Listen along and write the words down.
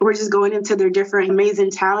we're just going into their different amazing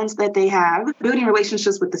talents that they have, building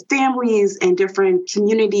relationships with the families and different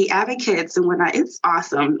community advocates and whatnot. It's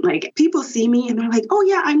awesome. Like people see me and they're like, oh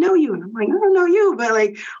yeah, I know you. And I'm like, I don't know you, but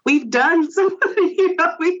like we've done something,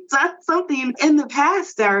 we've done something in the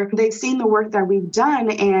past, or they've seen the work that we've done.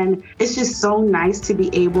 And it's just so nice to be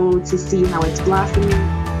able to see how it's blossoming.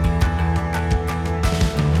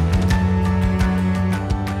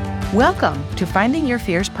 Welcome to Finding Your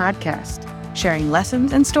Fierce podcast, sharing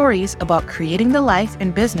lessons and stories about creating the life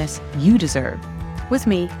and business you deserve. With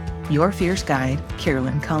me, your fierce guide,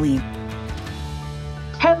 Carolyn Colleen.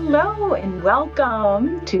 Hello and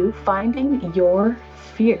welcome to Finding Your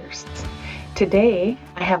Fierce. Today,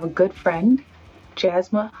 I have a good friend,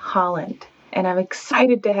 Jazzma Holland. And I'm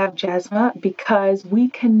excited to have Jazzma because we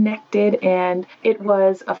connected and it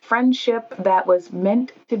was a friendship that was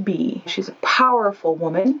meant to be. She's a powerful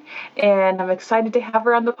woman and I'm excited to have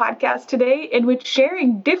her on the podcast today in which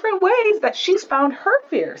sharing different ways that she's found her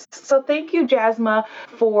fierce. So thank you, Jazzma,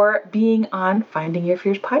 for being on Finding Your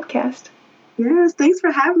Fierce podcast. Yes, thanks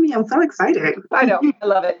for having me. I'm so excited. I know. I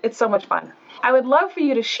love it. It's so much fun. I would love for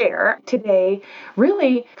you to share today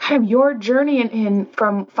really kind of your journey in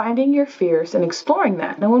from finding your fierce and exploring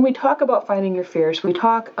that. Now, when we talk about finding your fierce, we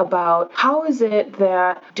talk about how is it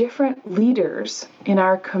that different leaders in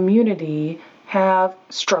our community have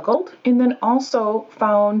struggled and then also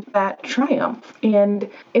found that triumph. And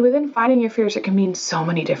within finding your fierce, it can mean so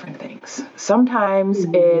many different things. Sometimes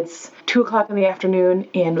it's 2:00 in the afternoon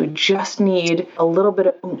and we just need a little bit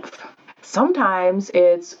of oomph. Sometimes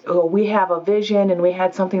it's, we have a vision and we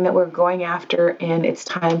had something that we're going after and it's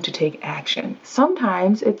time to take action.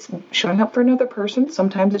 Sometimes it's showing up for another person.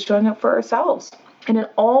 Sometimes it's showing up for ourselves. And in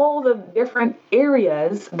all the different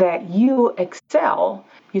areas that you excel,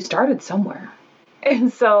 you started somewhere.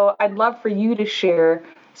 And so I'd love for you to share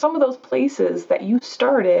some of those places that you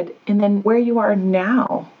started and then where you are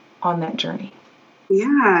now on that journey.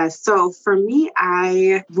 Yeah. So for me,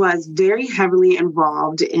 I was very heavily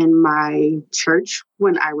involved in my church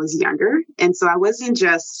when I was younger. And so I wasn't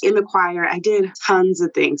just in the choir. I did tons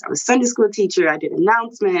of things. I was a Sunday school teacher. I did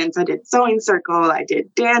announcements. I did sewing circle. I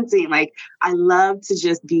did dancing. Like I love to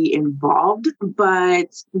just be involved.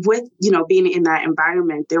 But with, being in that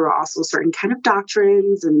environment, there were also certain kind of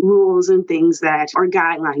doctrines and rules and things or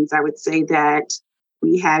guidelines, I would say, that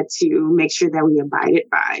we had to make sure that we abided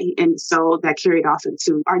by. And so that carried off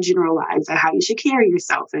into our general lives and how you should carry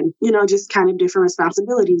yourself and, just kind of different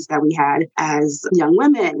responsibilities that we had as young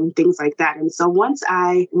women and things like that. And so once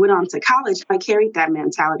I went on to college, I carried that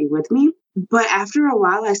mentality with me. But after a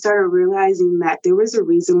while, I started realizing that there was a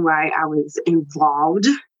reason why I was involved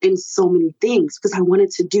in so many things because I wanted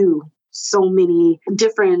to do so many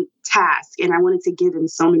different tasks and I wanted to give in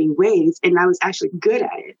so many ways and I was actually good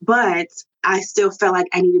at it. But I still felt like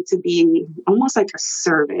I needed to be almost like a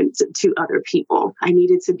servant to other people. I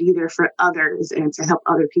needed to be there for others and to help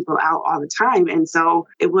other people out all the time. And so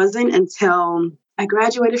it wasn't until I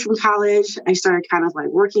graduated from college, I started kind of like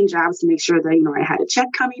working jobs to make sure that, I had a check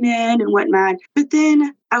coming in and whatnot. But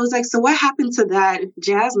then I was like, so what happened to that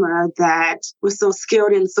Jazzma that was so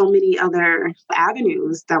skilled in so many other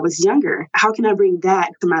avenues that was younger? How can I bring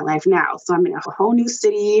that to my life now? So I'm in a whole new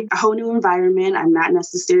city, a whole new environment. I'm not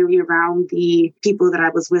necessarily around the people that I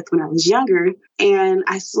was with when I was younger. And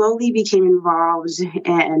I slowly became involved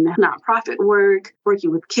in nonprofit work,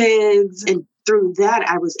 working with kids, and through that,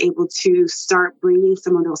 I was able to start bringing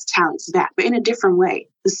some of those talents back, but in a different way.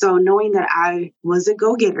 So knowing that I was a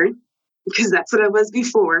go-getter, because that's what I was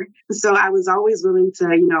before. So I was always willing to,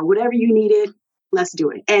 whatever you needed, let's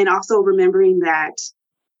do it. And also remembering that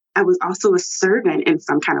I was also a servant in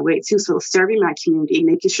some kind of way too. So serving my community,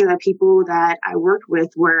 making sure that people that I worked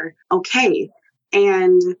with were okay.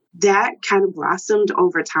 And that kind of blossomed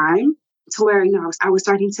over time. To where, I was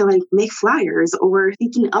starting to make flyers or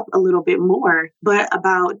speaking up a little bit more, but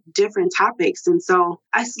about different topics. And so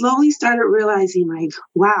I slowly started realizing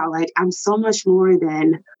wow, I'm so much more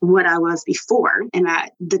than what I was before. And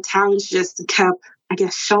that the talents just kept, I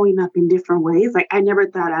guess, showing up in different ways. I never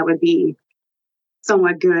thought I would be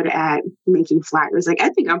somewhat good at making flyers. I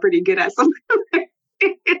think I'm pretty good at something.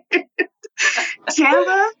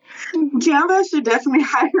 Canva should definitely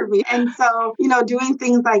hire me. And so, doing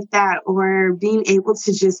things like that or being able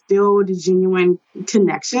to just build genuine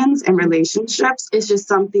connections and relationships is just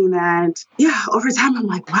something that, over time, I'm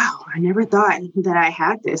like, wow, I never thought that I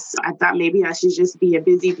had this. I thought maybe I should just be a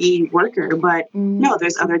busy bee worker, but no,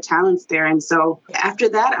 there's other talents there. And so after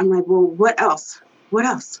that, I'm like, well, what else? What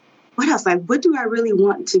else? What do I really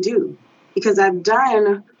want to do? because I've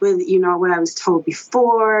done with, what I was told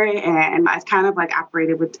before, and I've kind of like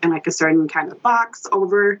operated within like a certain kind of box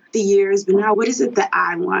over the years. But now, what is it that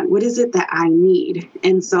I want? What is it that I need?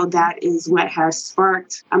 And so that is what has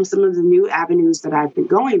sparked some of the new avenues that I've been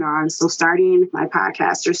going on. So starting my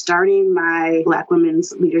podcast or starting my Black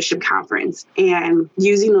Women's Leadership Conference and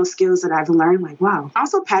using those skills that I've learned, like, wow.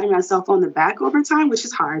 Also patting myself on the back over time, which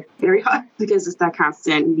is hard, very hard, because it's that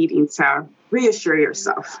constant needing to reassure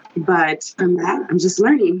yourself. But from that, I'm just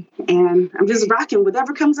learning and I'm just rocking.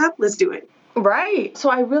 Whatever comes up, let's do it. Right. So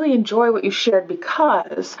I really enjoy what you shared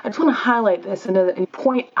because I just want to highlight this and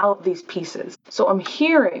point out these pieces. So I'm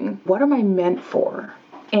hearing, what am I meant for?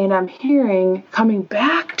 And I'm hearing coming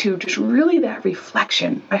back to just really that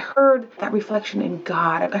reflection. I heard that reflection in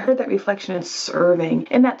God. I heard that reflection in serving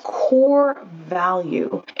and that core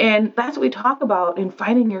value. And that's what we talk about in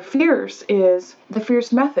Fighting Your Fears is the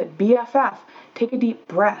Fierce Method, BFF. Take a deep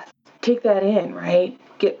breath. Take that in, right?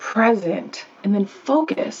 Get present and then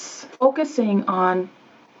focusing on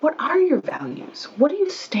what are your values? What do you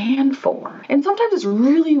stand for? And sometimes it's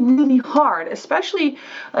really, really hard, especially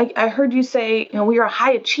like I heard you say, you're a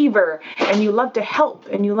high achiever and you love to help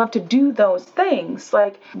and you love to do those things.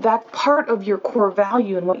 Like that's part of your core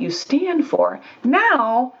value and what you stand for.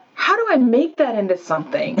 Now, how do I make that into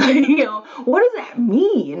something? What does that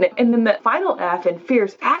mean? And then the final F in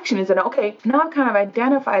fierce action is that, okay, now I've kind of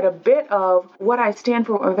identified a bit of what I stand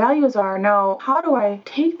for, what my values are. Now, how do I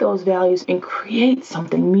take those values and create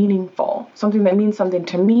something meaningful, something that means something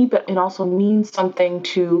to me, but it also means something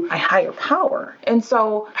to my higher power? And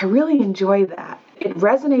so I really enjoy that. It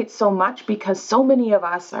resonates so much because so many of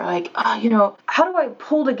us are like, how do I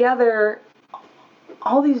pull together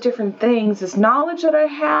all these different things, this knowledge that I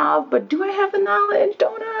have, but do I have the knowledge?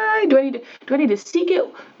 Don't I? Do I need to seek it?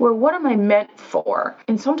 Well, what am I meant for?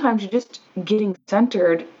 And sometimes you're just getting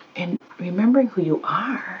centered and remembering who you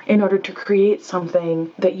are in order to create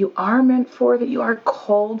something that you are meant for, that you are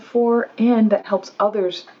called for, and that helps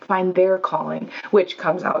others find their calling, which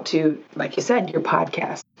comes out to, like you said, your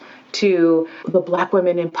podcast, to the Black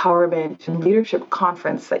Women Empowerment and Leadership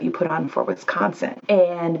Conference that you put on for Wisconsin,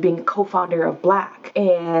 and being a co-founder of Black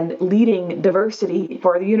and leading diversity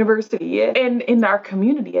for the university and in our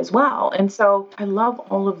community as well. And so I love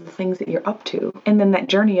all of the things that you're up to, and then that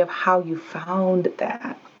journey of how you found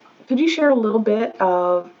that. Could you share a little bit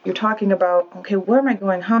of, you're talking about, okay, where am I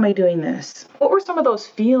going? How am I doing this? What were some of those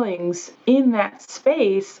feelings in that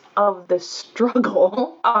space of the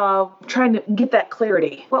struggle of trying to get that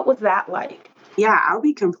clarity? What was that like? Yeah, I'll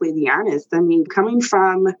be completely honest. I mean, coming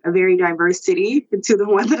from a very diverse city to the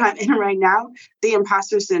one that I'm in right now, the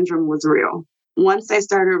imposter syndrome was real. Once I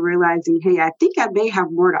started realizing, hey, I think I may have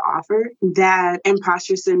more to offer, that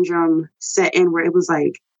imposter syndrome set in where it was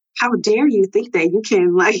like, how dare you think that you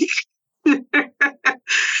can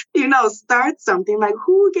start something? Like,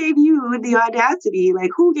 who gave you the audacity?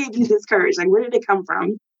 Like, who gave you this courage? Like, where did it come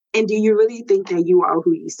from? And do you really think that you are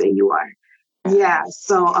who you say you are? Yeah.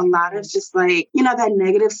 So a lot of just that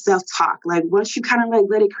negative self-talk, like once you kind of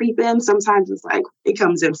let it creep in, sometimes it's like it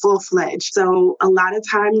comes in full-fledged. So a lot of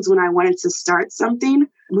times when I wanted to start something,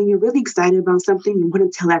 when you're really excited about something, you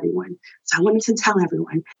want to tell everyone. So I wanted to tell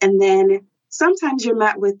everyone. And then sometimes you're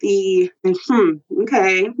met with the,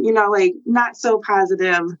 okay, not so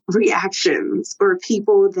positive reactions or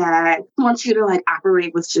people that want you to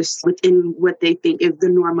operate with just within what they think is the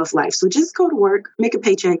norm of life. So just go to work, make a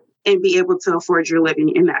paycheck, and be able to afford your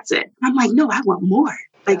living, and that's it. I'm like, no, I want more.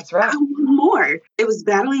 That's right. I want more. It was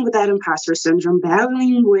battling with that imposter syndrome,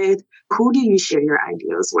 battling with who do you share your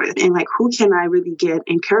ideas with, and who can I really get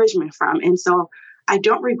encouragement from? And so I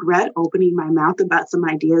don't regret opening my mouth about some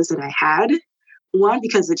ideas that I had. One,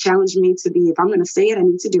 because it challenged me to be, if I'm going to say it, I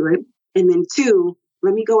need to do it. And then two,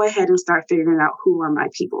 let me go ahead and start figuring out who are my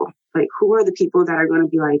people. Who are the people that are going to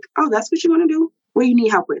be like, oh, that's what you want to do? What do you need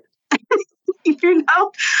help with?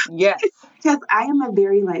 Yes. Because I am a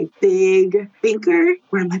very big thinker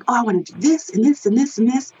where I'm like, oh, I want to do this and this and this and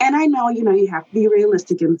this. And I know, you have to be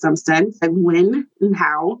realistic in some sense, like when and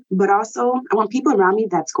how, but also I want people around me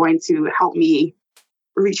that's going to help me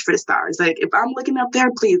reach for the stars. If I'm looking up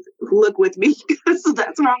there, please look with me because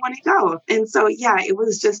that's where I want to go. And so, yeah, it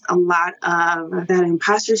was just a lot of that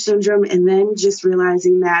imposter syndrome. And then just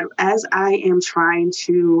realizing that as I am trying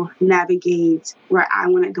to navigate where I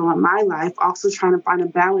want to go in my life, also trying to find a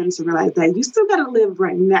balance and realize that you still got to live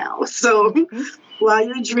right now. So while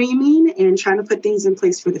you're dreaming and trying to put things in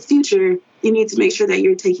place for the future, You need to make sure that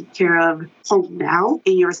you're taking care of home now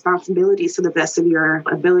and your responsibilities to the best of your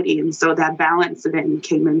ability. And so that balance then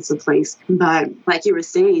came into place. But like you were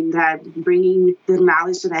saying, that bringing the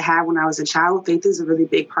knowledge that I had when I was a child, faith is a really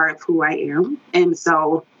big part of who I am. And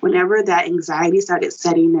so whenever that anxiety started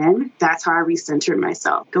setting in, that's how I recentered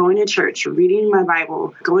myself. Going to church, reading my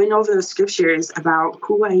Bible, going over the scriptures about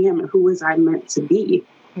who I am and who was I meant to be.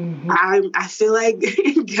 Mm-hmm. I feel like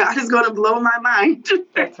God is going to blow my mind.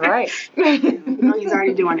 That's right. He's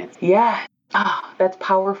already doing it. Yeah. Oh, that's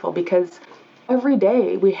powerful because every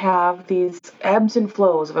day we have these ebbs and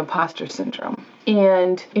flows of imposter syndrome.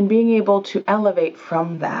 And in being able to elevate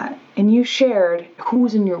from that, and you shared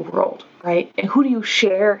who's in your world, right? And who do you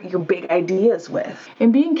share your big ideas with?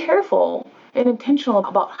 And being careful and intentional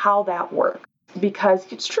about how that works. Because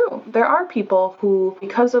it's true. There are people who,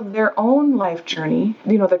 because of their own life journey,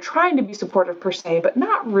 they're trying to be supportive per se, but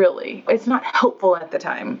not really. It's not helpful at the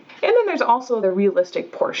time. And then there's also the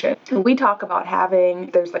realistic portion. We talk about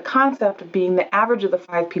there's the concept of being the average of the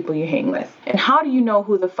 5 people you hang with. And how do you know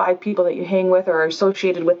who the 5 people that you hang with are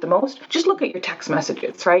associated with the most? Just look at your text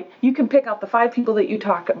messages, right? You can pick out the 5 people that you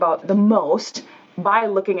talk about the most by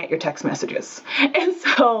looking at your text messages. And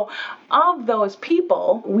so of those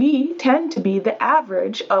people, we tend to be the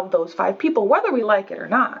average of those 5 people, whether we like it or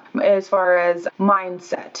not, as far as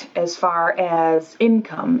mindset, as far as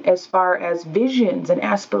income, as far as visions and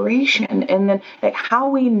aspiration, and then how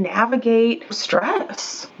we navigate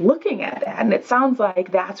stress, looking at that. And it sounds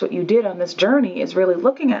like that's what you did on this journey, is really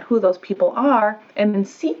looking at who those people are and then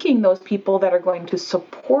seeking those people that are going to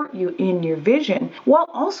support you in your vision, while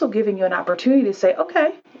also giving you an opportunity to say,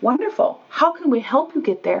 okay, wonderful. How can we help you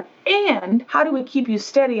get there? And how do we keep you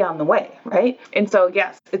steady on the way, right? And so,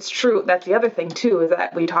 yes, it's true. That's the other thing, too, is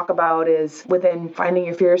that we talk about is within Finding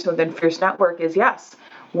Your Fierce, within Fierce Network is, yes,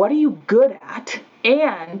 what are you good at?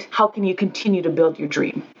 And how can you continue to build your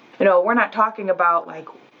dream? We're not talking about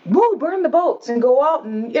burn the boats and go out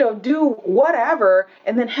and, do whatever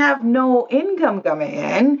and then have no income coming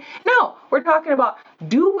in. No, we're talking about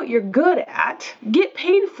do what you're good at, get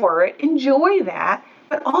paid for it, enjoy that,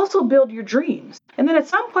 but also build your dreams. And then at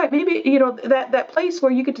some point, maybe, that place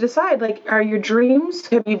where you get to decide, are your dreams,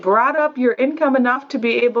 have you brought up your income enough to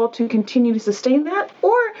be able to continue to sustain that?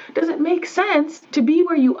 Or does it make sense to be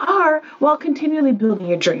where you are while continually building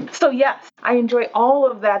your dreams? So yes, I enjoy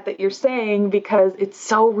all of that you're saying because it's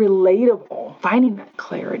so relatable, finding that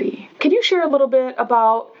clarity. Can you share a little bit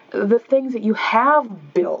about the things that you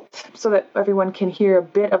have built so that everyone can hear a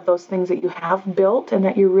bit of those things that you have built and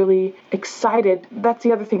that you're really excited? That's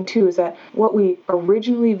the other thing too, is that what we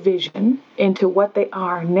originally visioned into what they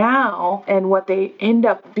are now and what they end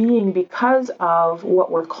up being because of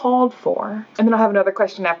what we're called for. And then I'll have another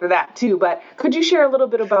question after that too, but could you share a little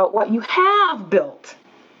bit about what you have built?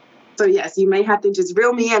 So yes, you may have to just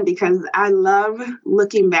reel me in because I love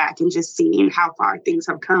looking back and just seeing how far things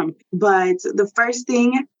have come. But the first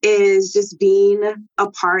thing is just being a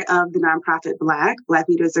part of the nonprofit Black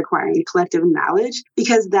Leaders Acquiring Collective Knowledge,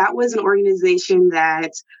 because that was an organization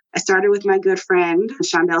that I started with my good friend,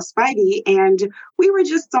 Shondell Spivey, and we were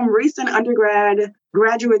just some recent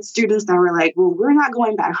graduate students that were like, well, we're not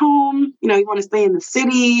going back home. You want to stay in the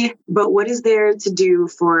city, but what is there to do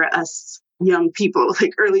for us young people,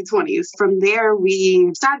 early 20s. From there,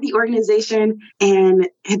 we started the organization and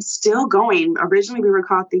it's still going. Originally, we were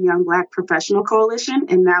called the Young Black Professional Coalition,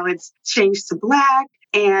 and now it's changed to Black.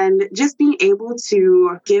 And just being able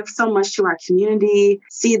to give so much to our community,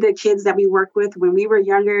 see the kids that we work with when we were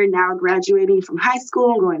younger, now graduating from high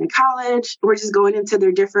school and going to college. We're just going into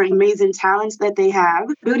their different amazing talents that they have,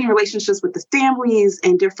 building relationships with the families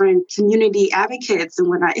and different community advocates and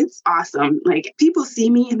whatnot. It's awesome. People see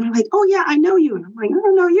me and they're like, oh yeah, I know you. And I'm like, I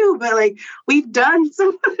don't know you, but we've done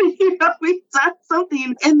something, we've done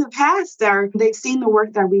something in the past, or they've seen the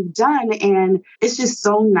work that we've done. And it's just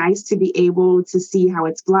so nice to be able to see how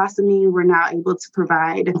it's blossoming. We're now able to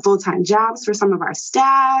provide full-time jobs for some of our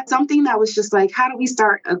staff. Something that was just how do we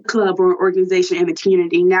start a club or an organization in the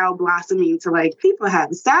community, now blossoming to people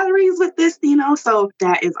have salaries with this, so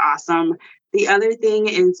that is awesome. The other thing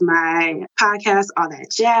is my podcast, All That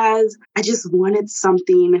Jazz. I just wanted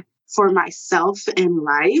something for myself in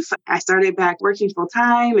life. I started back working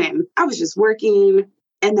full-time and I was just working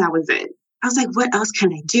and that was it. I was like, what else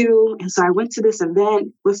can I do? And so I went to this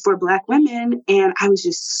event for Black women, and I was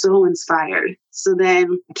just so inspired. So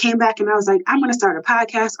then I came back and I was like, I'm going to start a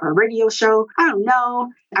podcast or a radio show. I don't know.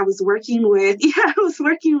 I was working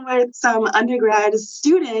with some undergrad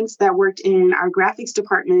students that worked in our graphics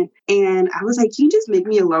department. And I was like, can you just make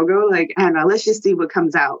me a logo? Like, I don't know, let's just see what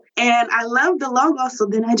comes out. And I loved the logo. So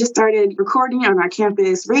then I just started recording on our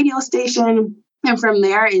campus radio station. And from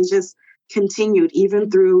there, it just continued even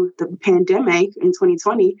through the pandemic in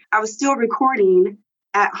 2020. I was still recording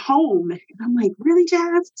at home. And I'm like, really,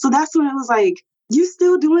 Jazz? So that's when it was like, you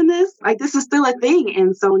still doing this? Like, this is still a thing.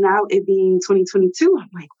 And so now it being 2022, I'm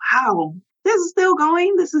like, wow, this is still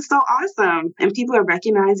going. This is so awesome. And people are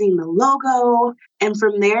recognizing the logo. And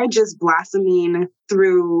from there, just blossoming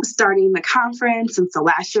through starting the conference. And so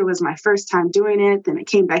last year was my first time doing it. Then it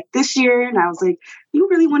came back this year. And I was like, you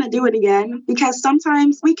really want to do it again? Because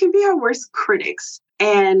sometimes we can be our worst critics.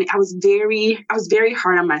 And I was very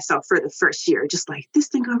hard on myself for the first year, just like, this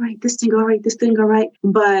didn't go right, this didn't go right, this didn't go right.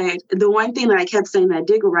 But the one thing that I kept saying that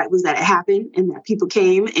did go right was that it happened and that people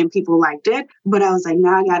came and people liked it. But I was like,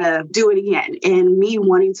 now I gotta do it again. And me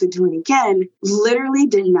wanting to do it again literally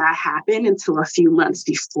did not happen until a few months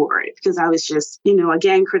before it, because I was just,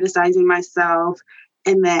 again, criticizing myself.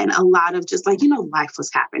 And then a lot of just like, life was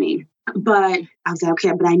happening. But I was like,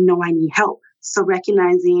 okay, but I know I need help. So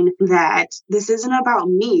recognizing that this isn't about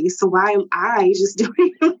me. So why am I just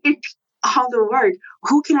doing all the work?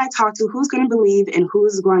 Who can I talk to? Who's going to believe and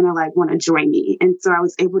who's going to want to join me? And so I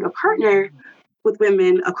was able to partner with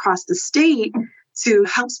women across the state to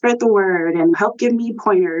help spread the word and help give me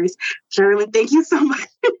pointers. Carolyn, thank you so much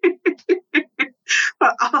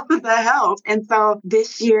for all of the help. And so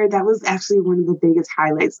this year, that was actually one of the biggest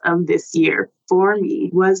highlights of this year for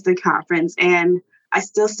me was the conference. And I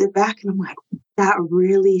still sit back and I'm like, that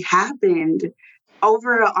really happened.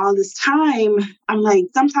 Over all this time, I'm like,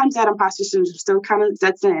 sometimes that imposter syndrome still kind of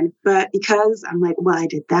sets in. But because I'm like, well, I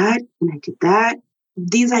did that and I did that.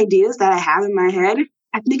 These ideas that I have in my head,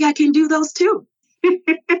 I think I can do those too.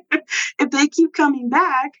 If they keep coming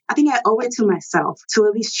back, I think I owe it to myself to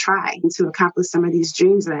at least try to accomplish some of these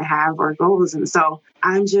dreams that I have or goals. And so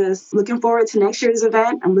I'm just looking forward to next year's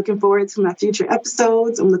event. I'm looking forward to my future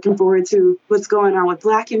episodes. I'm looking forward to what's going on with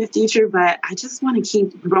Black in the future. But I just want to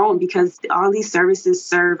keep growing because all these services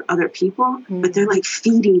serve other people, but they're like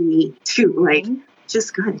feeding me too,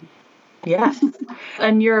 just good. Yes.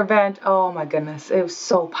 And your event, oh my goodness, it was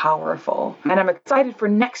so powerful. And I'm excited for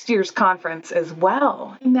next year's conference as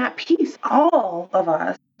well. In that piece, all of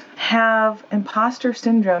us have imposter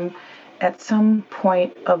syndrome at some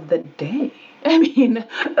point of the day. I mean,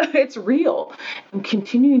 it's real. And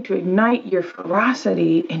continuing to ignite your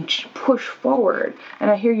ferocity and push forward.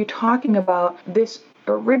 And I hear you talking about this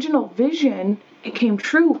original vision. It came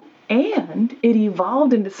true. And it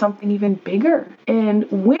evolved into something even bigger. And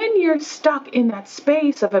when you're stuck in that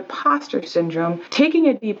space of imposter syndrome, taking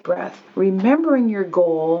a deep breath, remembering your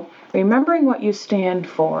goal, remembering what you stand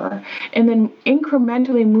for, and then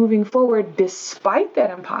incrementally moving forward despite that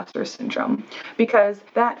imposter syndrome, because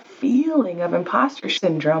that feeling of imposter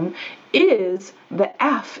syndrome is the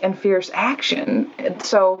F in fierce action. And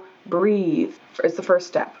so breathe is the first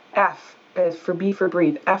step. F is for B for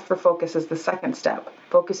breathe. F for focus is the second step.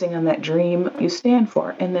 Focusing on that dream you stand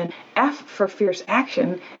for. And then F for fierce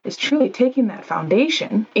action is truly taking that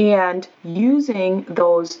foundation and using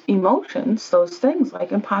those emotions, those things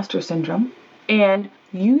like imposter syndrome, and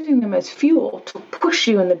using them as fuel to push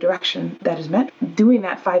you in the direction that is meant, doing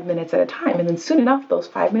that 5 minutes at a time. And then soon enough, those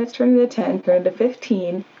 5 minutes turn into 10, turn into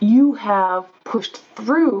 15. You have pushed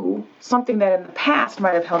through something that in the past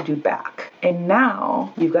might have held you back. And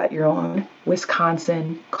now you've got your own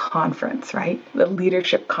Wisconsin conference, right? The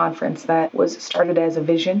leadership conference that was started as a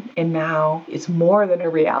vision and now it's more than a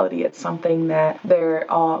reality. It's something that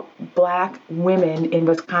Black women in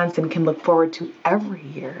Wisconsin can look forward to every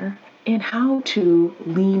year, and how to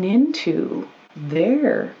lean into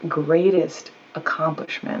their greatest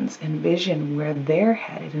accomplishments and vision where they're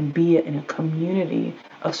headed and be in a community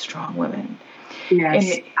of strong women.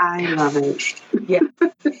 Yes, I love it. Yes.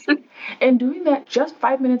 And doing that just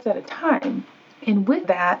 5 minutes at a time. And with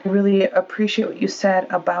that, I really appreciate what you said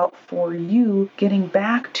about for you getting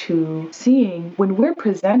back to seeing when we're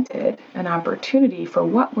presented an opportunity for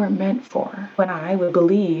what we're meant for. When I would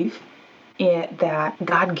believe that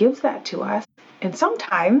God gives that to us. And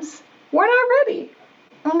sometimes we're not ready.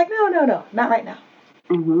 I'm like, no, not right now.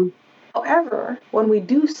 Mm-hmm. However, when we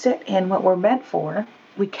do sit in what we're meant for,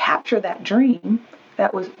 we capture that dream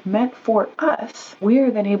that was meant for us, we are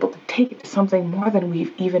then able to take it to something more than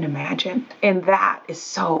we've even imagined. And that is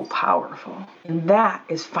so powerful. And that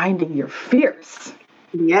is finding your fierce.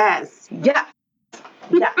 Yes. Yes.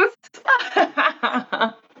 Yes.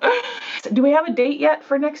 Do we have a date yet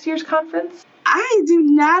for next year's conference? I do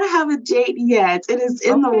not have a date yet. It is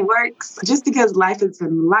in the works just because life has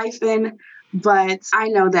been lifing. But I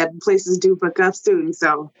know that places do book up soon.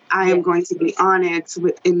 So I am going to be on it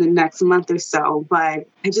within the next month or so. But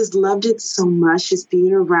I just loved it so much, just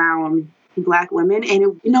being around Black women.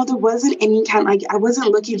 And, there wasn't any I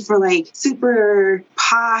wasn't looking for super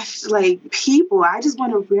posh, people. I just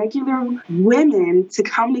wanted regular women to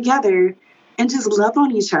come together and just love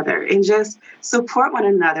on each other and just support one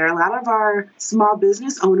another. A lot of our small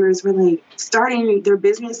business owners were starting their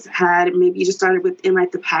business had maybe just started within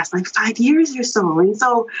the past 5 years or so. And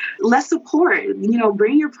so let's support,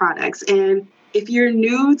 bring your products. And if you're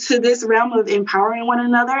new to this realm of empowering one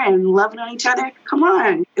another and loving on each other, come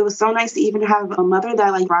on. It was so nice to even have a mother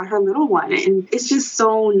that brought her little one. And it's just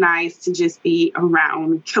so nice to just be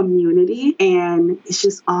around community. And it's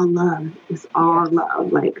just all love. It's all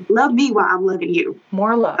love. Love me while I'm loving you.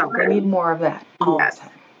 More love. We need more of that all the time.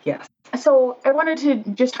 Yes. So I wanted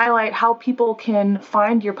to just highlight how people can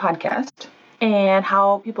find your podcast and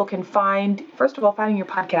how people can first of all, finding your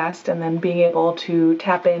podcast and then being able to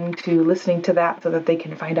tap into listening to that so that they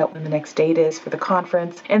can find out when the next date is for the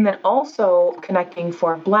conference. And then also connecting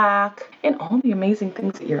for Black and all the amazing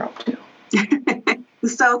things that you're up to.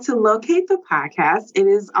 So to locate the podcast, it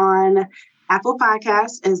is on Apple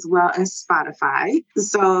Podcasts as well as Spotify.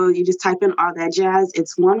 So you just type in All That Jazz.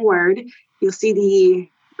 It's one word. You'll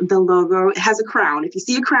see the logo. It has a crown. If you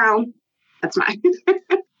see a crown, that's mine.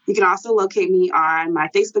 You can also locate me on my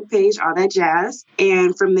Facebook page, All That Jazz.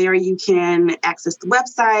 And from there, you can access the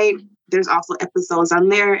website. There's also episodes on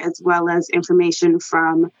there, as well as information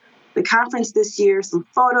from the conference this year, some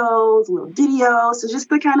photos, a little videos. So just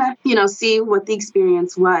to kind of, see what the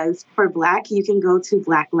experience was. For Black, you can go to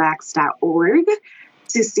blacklax.org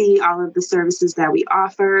to see all of the services that we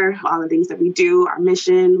offer, all the things that we do, our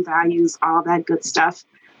mission, values, all that good stuff.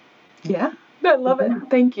 Yeah, I love it.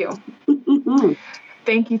 Thank you.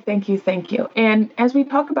 Thank you, thank you, thank you. And as we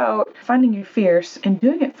talk about finding your fierce and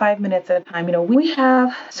doing it 5 minutes at a time, we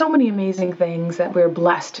have so many amazing things that we're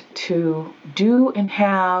blessed to do and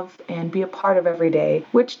have and be a part of every day,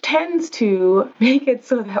 which tends to make it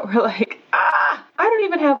so that we're I don't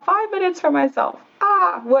even have 5 minutes for myself.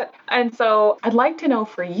 What? And so I'd like to know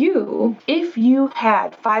for you, if you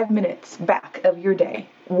had 5 minutes back of your day,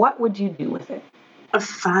 what would you do with it?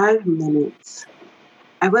 5 minutes.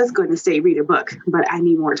 I was going to say read a book, but I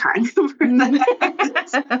need more time for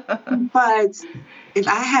that. But if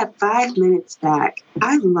I had 5 minutes back,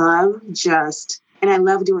 I love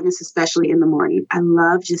doing this especially in the morning. I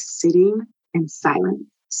love just sitting in silence.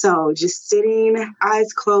 So just sitting,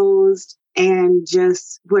 eyes closed, and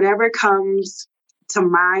just whatever comes to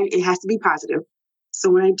mind, it has to be positive.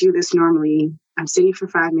 So when I do this normally, I'm sitting for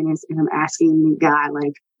 5 minutes and I'm asking God,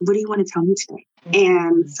 what do you want to tell me today?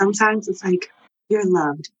 And sometimes it's you're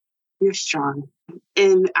loved, you're strong.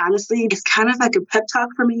 And honestly, it's kind of like a pep talk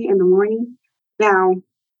for me in the morning now,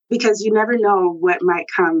 because you never know what might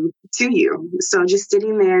come to you. So just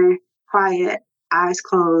sitting there, quiet, eyes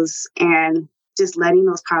closed, and just letting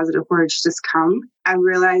those positive words just come. I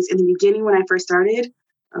realized in the beginning when I first started,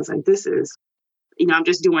 I was like, this is, I'm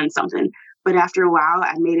just doing something. But after a while,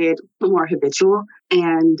 I made it more habitual,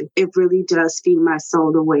 and it really does feed my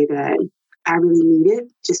soul the way that I really need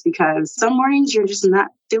it, just because some mornings you're just not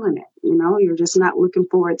feeling it. You're just not looking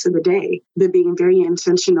forward to the day, but being very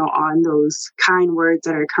intentional on those kind words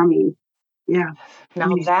that are coming. Yeah.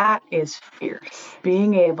 Now that is fierce.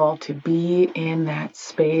 Being able to be in that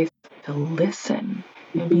space to listen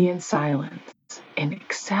and be in silence and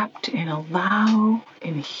accept and allow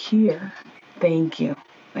and hear. Thank you.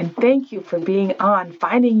 And thank you for being on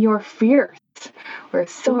Finding Your Fierce. We're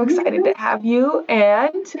so excited to have you,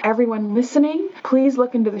 and everyone listening, please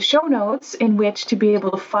look into the show notes in which to be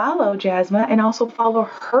able to follow Jazzma and also follow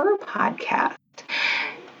her podcast.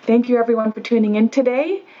 Thank you everyone for tuning in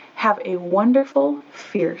today. Have a wonderful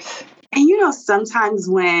fierce. And sometimes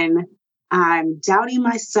when I'm doubting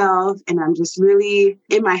myself and I'm just really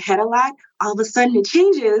in my head a lot, all of a sudden it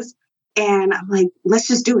changes and I'm like, let's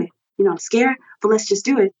just do it. I'm scared, but let's just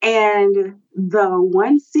do it. And the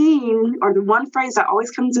one scene or the one phrase that always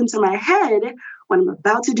comes into my head when I'm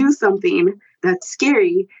about to do something that's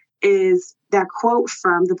scary is that quote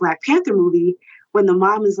from the Black Panther movie when the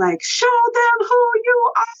mom is like, show them who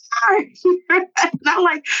you are. And I'm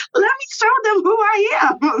like, let me show them who I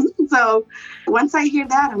am. So once I hear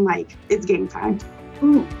that, I'm like, it's game time.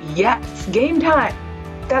 Ooh, yes, game time.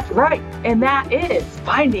 That's right. And that is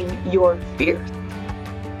finding your fears.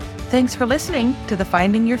 Thanks for listening to the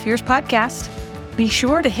Finding Your Fears podcast. Be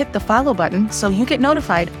sure to hit the follow button so you get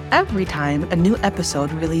notified every time a new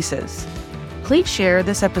episode releases. Please share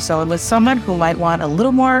this episode with someone who might want a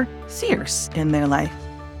little more fierce in their life.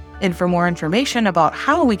 And for more information about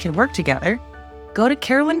how we can work together, go to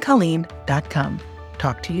carolyncolleen.com.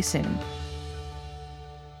 Talk to you soon.